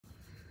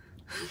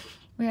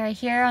We are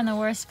here on the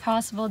worst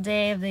possible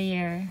day of the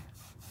year.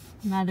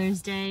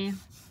 Mother's Day.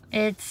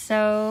 It's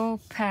so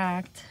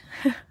packed.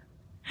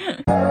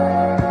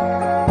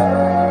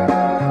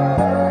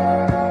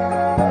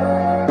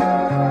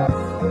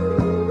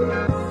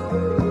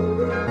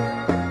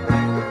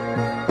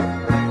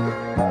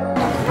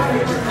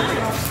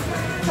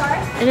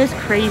 It is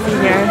crazy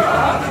here.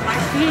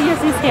 Look at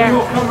Yossi's hair. Oh,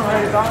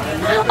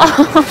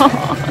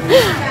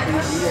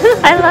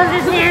 I love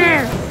his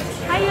hair.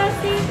 Hi,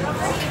 Yossi.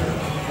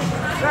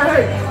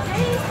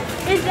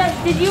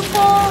 Did you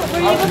pull, were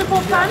you able to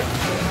pull front?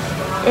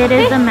 It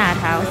is a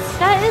madhouse.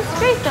 That is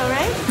great though,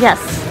 right? Yes.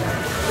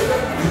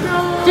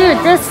 No. Dude,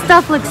 this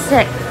stuff looks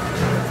sick.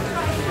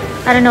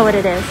 I don't know what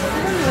it is. I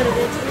don't know what it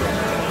is.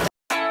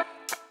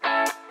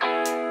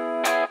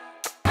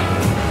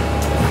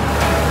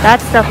 That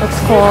stuff looks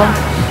cool.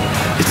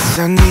 It's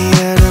sunny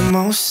at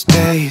most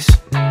days.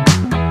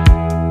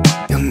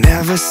 You'll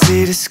never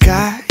see the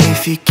sky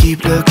if you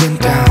keep looking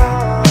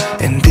down.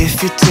 And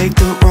if you take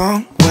the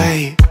wrong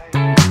way,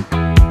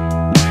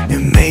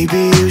 then maybe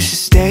you should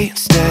stay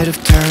instead of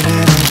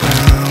turning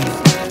around.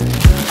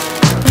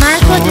 Might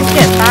as well just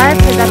get 5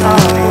 because that's all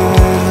of it.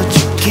 But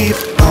you keep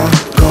on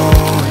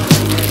going.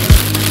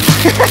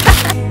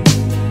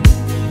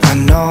 I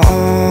know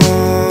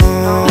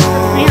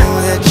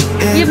that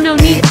You have no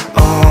need.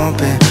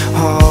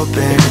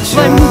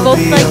 But we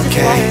both like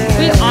to walk.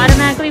 We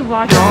automatically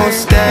walk Don't over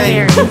stay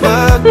here. looking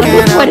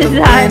What out is the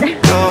that?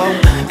 window.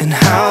 And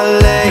how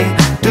late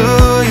do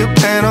you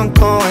plan on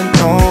going?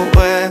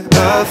 Nowhere.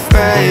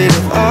 Afraid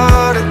of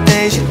all the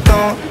things you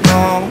don't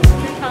know.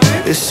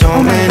 There's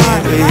so many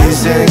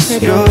reasons you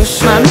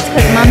should Mums,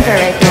 because mums are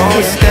right there Don't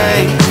too.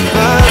 stay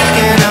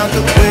looking out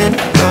the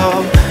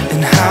window.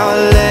 And how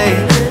late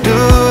do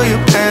you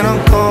plan on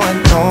going?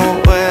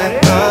 Nowhere.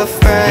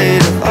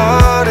 Afraid of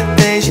all the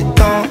things you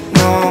don't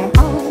know.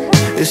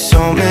 There's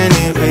so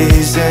many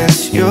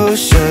reasons you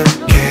should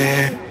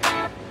care.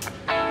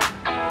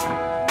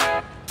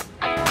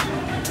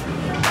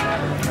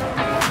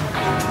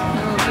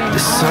 The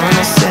sun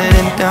is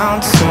setting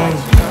down soon.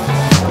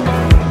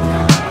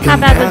 How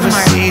bad was the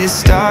mark? See the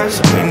stars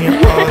when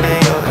you're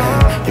holding your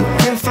hand. You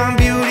can find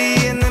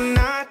beauty in the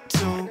night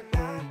too.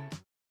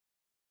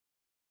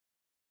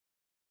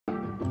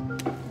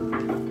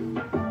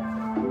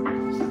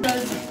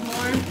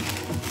 More.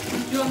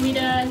 Do you want me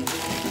to?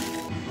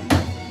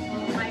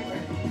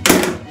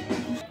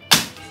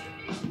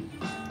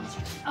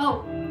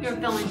 Oh, you're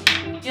filming.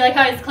 Do you like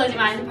how I just closed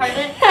my eyes and part of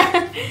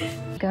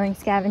it? Going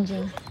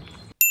scavenging.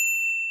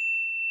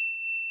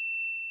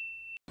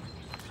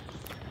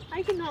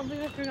 I cannot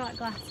believe I forgot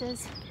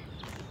glasses.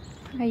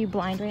 Are you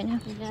blind right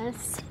now?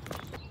 Yes.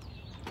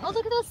 Oh,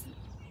 look at those.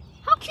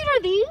 How cute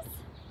are these?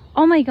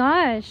 Oh my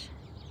gosh.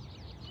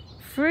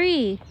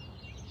 Free.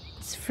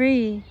 It's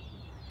free.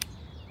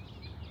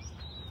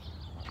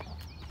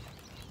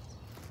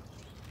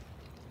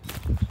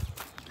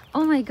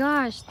 Oh my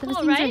gosh, those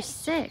Cool, things are right?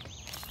 sick.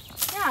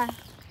 Yeah.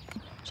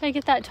 Should I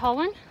get that tall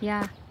one?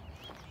 Yeah.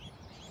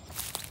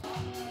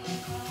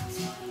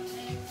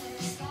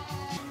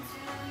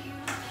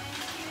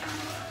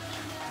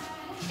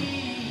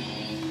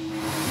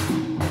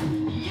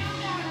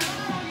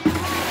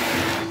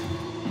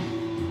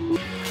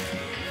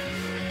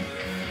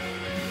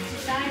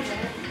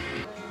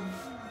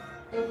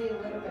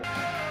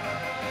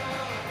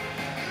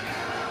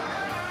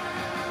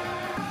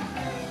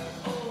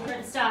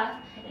 Stuff.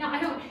 No, I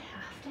don't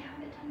have to have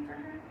it done for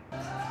her.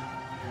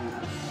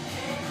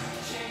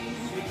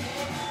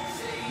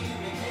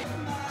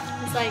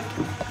 It's like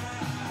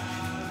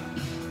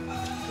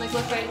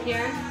look right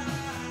here.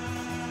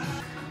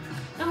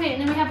 Okay,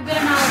 and then we have a good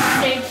amount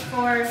saved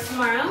for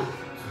tomorrow.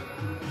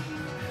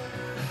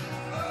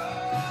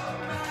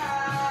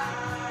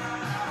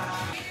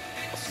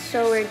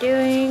 So we're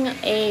doing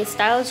a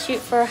style shoot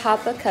for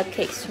Hapa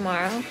Cupcakes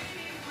tomorrow.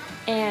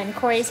 And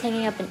Corey's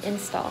hanging up an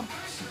install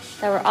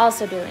that we're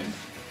also doing.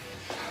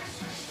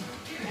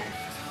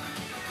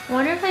 I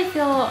wonder if I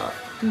feel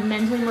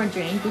mentally more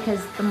drained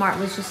because the mart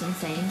was just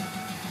insane.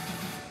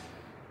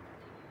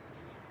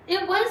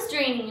 It was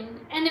draining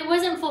and it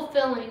wasn't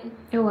fulfilling.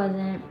 It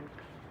wasn't.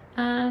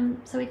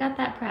 So we got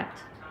that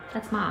prepped.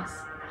 That's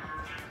moss.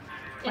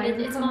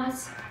 It's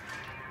moss.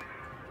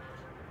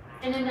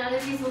 And then the other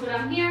piece will go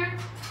down here,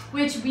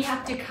 which we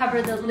have to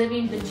cover the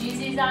living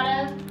bejesus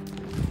out of.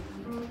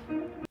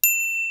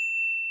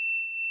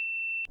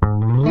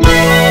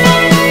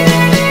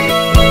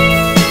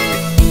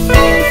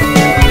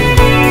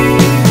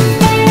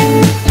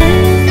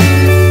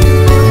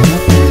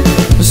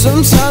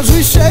 Sometimes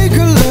we shake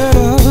a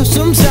little,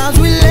 sometimes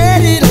we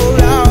let it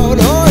all out.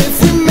 Or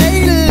if we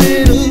made a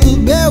little,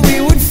 bet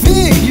we would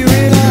figure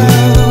it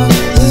out.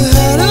 I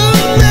had a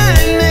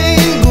man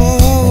named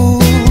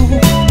Gold.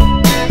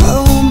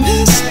 Oh,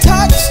 Miss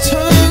Touch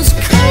turns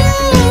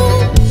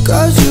cold,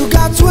 'cause you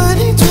got 12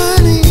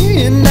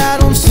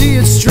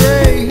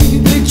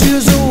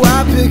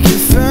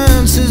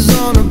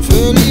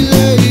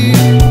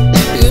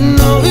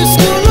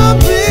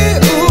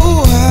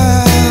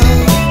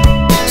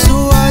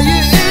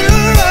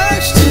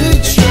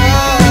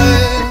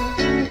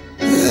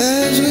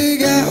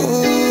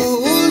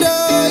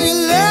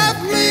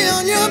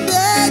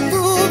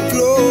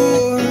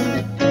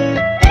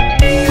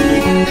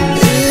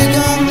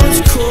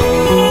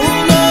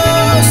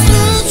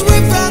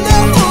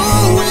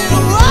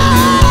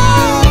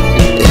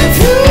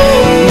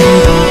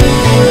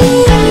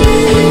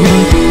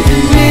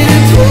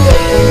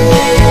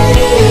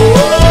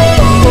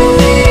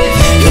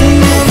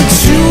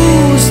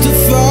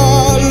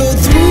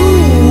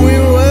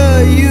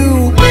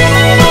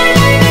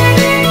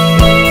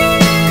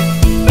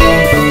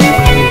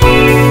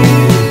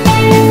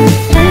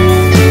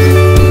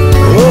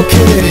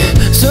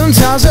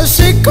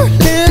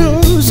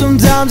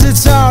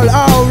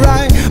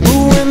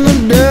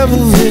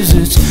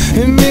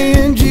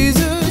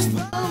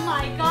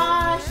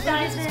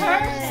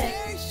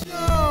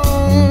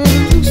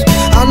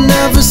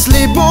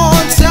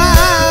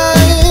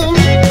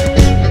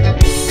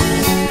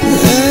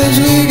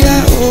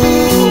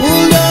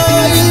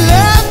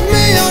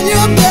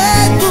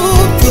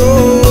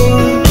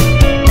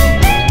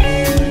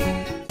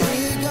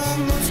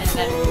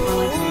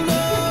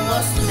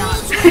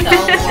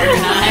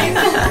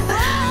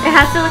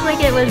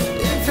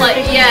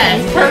 like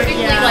yes,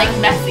 perfectly like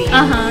messy.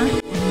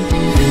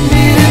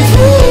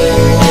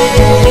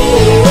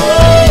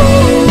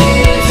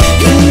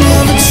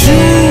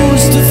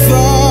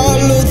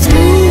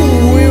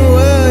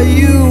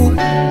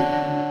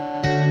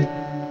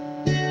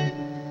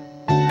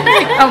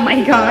 Oh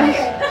my gosh.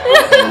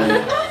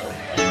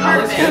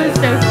 That was so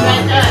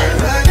cute.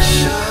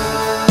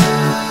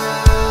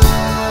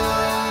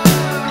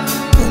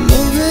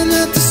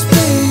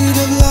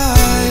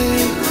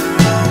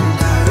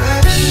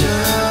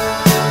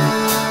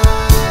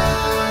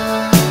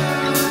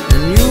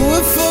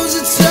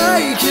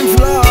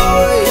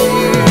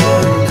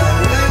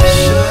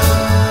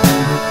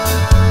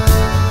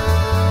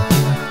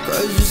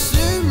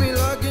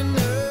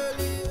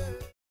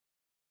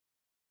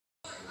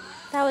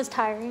 That was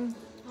tiring.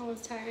 That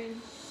was tiring.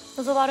 It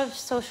was a lot of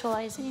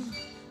socializing.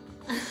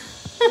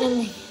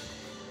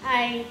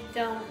 I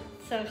don't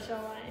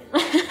socialize.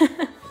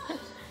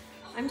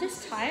 I'm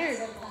just tired of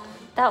that.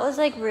 That was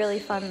like really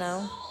fun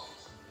though.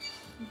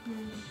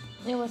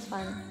 It was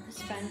fun. It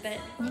was fun, but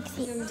I'm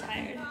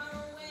tired.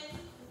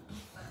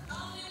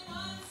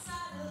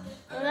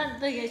 Oh,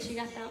 that look good. She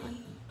got that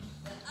one.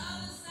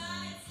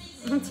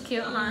 That's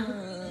cute, huh?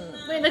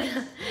 Wait, look.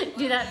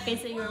 Do that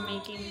face that you were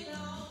making.